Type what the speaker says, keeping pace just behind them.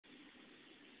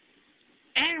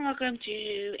and welcome to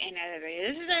another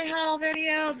video. This is a haul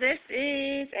video. This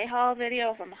is a haul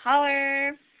video from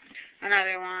Hollar.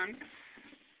 Another one.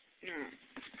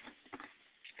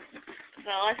 So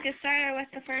let's get started with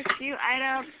the first few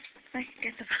items. Let's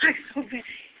get the box open.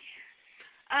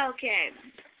 Okay.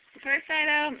 The first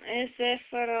item is this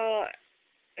little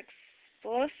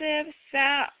explosive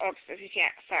sound. Oops, if you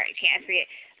can't see it.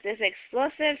 This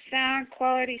explosive sound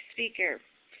quality speaker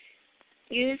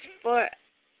used for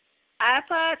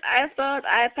iPods, iPhones,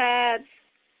 iPads,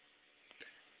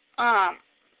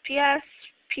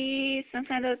 PSPs,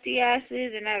 Nintendo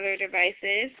DS's, and other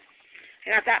devices. I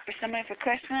got that for somebody for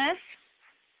Christmas.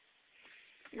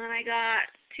 And then I got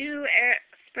two air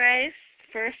sprays.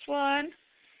 First one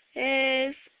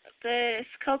is this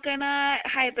coconut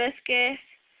hibiscus.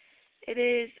 It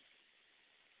is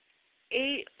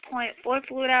 8.4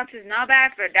 fluid ounces, not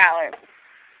bad for $1.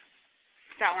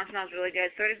 That one smells really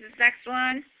good. So does this next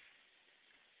one.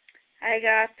 I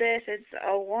got this. It's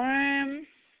a worm.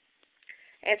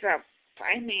 It's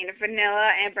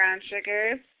vanilla and brown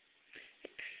sugar.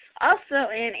 Also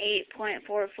in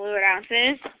 8.4 fluid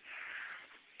ounces.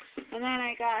 And then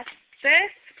I got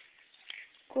this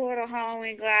cool little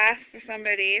Halloween glass for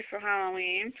somebody for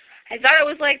Halloween. I thought it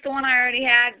was like the one I already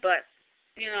had, but,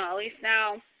 you know, at least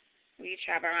now we each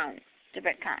have our own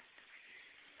different kind.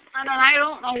 And then I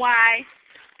don't know why,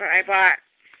 but I bought,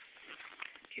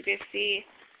 you can see,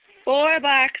 4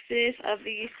 boxes of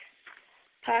these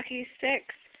Pocky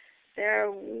sticks.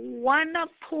 They're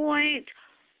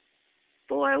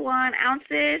 1.41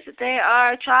 ounces. They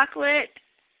are chocolate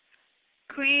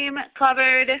cream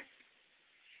covered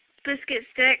biscuit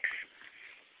sticks.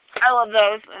 I love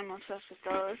those. I'm obsessed with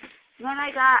those. And then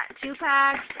I got 2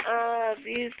 packs of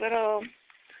these little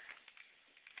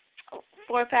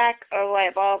 4-pack of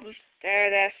light bulbs.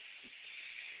 They're the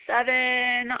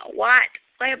 7-watt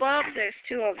light bulbs. There's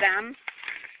 2 of them.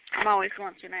 I'm always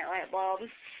going through night light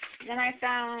bulbs. Then I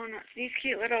found these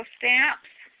cute little stamps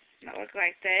that look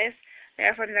like this.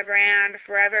 They're from the brand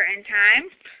Forever in Time.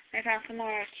 I found some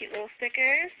more cute little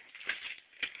stickers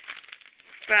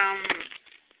from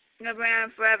the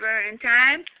brand Forever in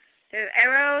Time. There's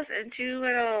arrows and 2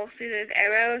 little, there's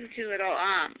arrows and 2 little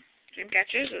dream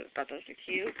catchers. I thought those were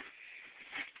cute.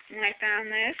 And I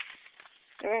found this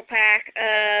little pack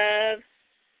of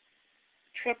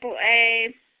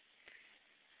AAA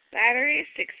batteries,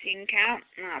 16 count,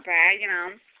 not bad, you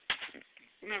know.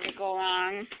 Never go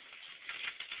wrong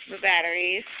with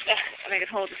batteries. I can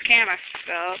hold this camera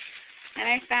still. And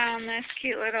I found this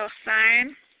cute little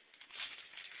sign.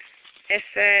 It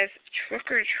says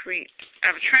trick or treat.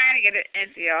 I'm trying to get it in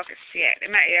so y'all can see it.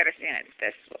 You might be able to see it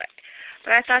this way.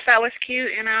 But I thought that was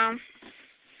cute, you know.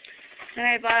 Then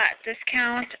I bought this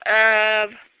count of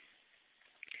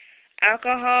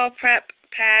alcohol prep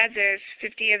pads. There's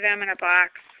 50 of them in a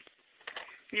box.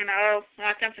 You know,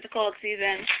 got them for the cold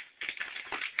season.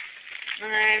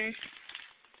 And then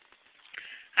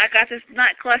I got this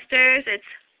nut clusters. It's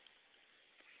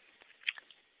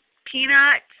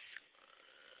peanuts,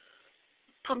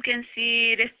 pumpkin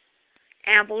seed,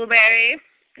 and blueberry.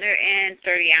 They're in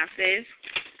 30 ounces.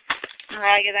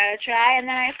 I'll give that a try. And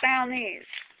then I found these.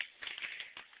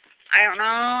 I don't know.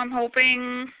 I'm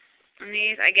hoping in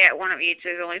these I get one of each.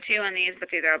 There's only 2 in these, but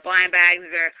these are blind bags.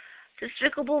 These are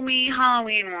Despicable Me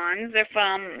Halloween ones. They're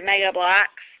from Mega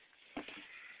Blocks.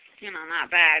 You know, not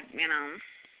bad, you know.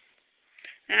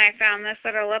 Then I found this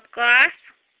little lip gloss.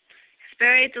 It's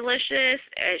very delicious.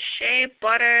 It's Shea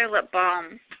Butter Lip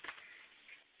Balm.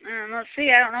 And let's see,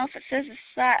 I don't know if it says the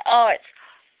size. Oh, it's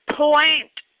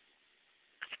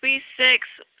 0.36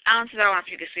 ounces. I don't know if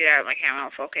you can see that. My camera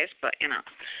won't focus, but, you know.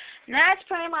 And that's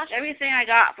pretty much everything I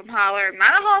got from Hollar.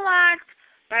 Not a whole lot,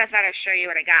 but I thought I'd show you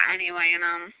what I got anyway, you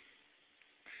know.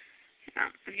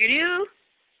 If you're new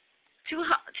to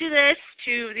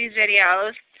these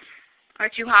videos, or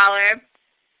to Hollar,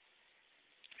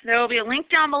 there will be a link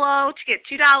down below to get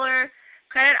 $2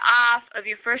 credit off of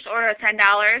your first order of $10.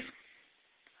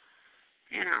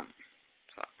 You know,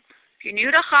 so if you're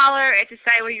new to Hollar, it's a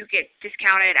site where you get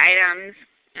discounted items,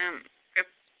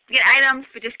 get items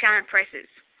for discounted prices.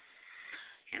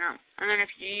 You know, and then if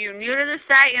you're new to the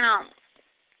site, you know,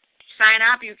 sign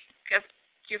up. You get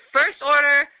your first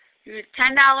order. You get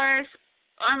 $10 or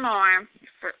more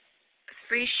for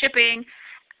free shipping.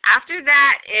 After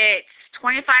that, it's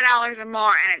 $25 or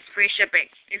more, and it's free shipping.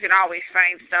 You can always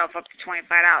find stuff up to $25.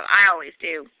 I always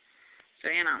do. So,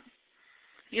 you know.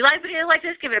 If you like videos like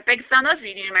this, give it a big thumbs up. If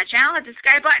you're new to my channel, hit the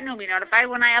subscribe button. You'll be notified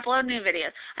when I upload new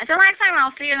videos. Until next time,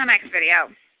 I'll see you in the next video.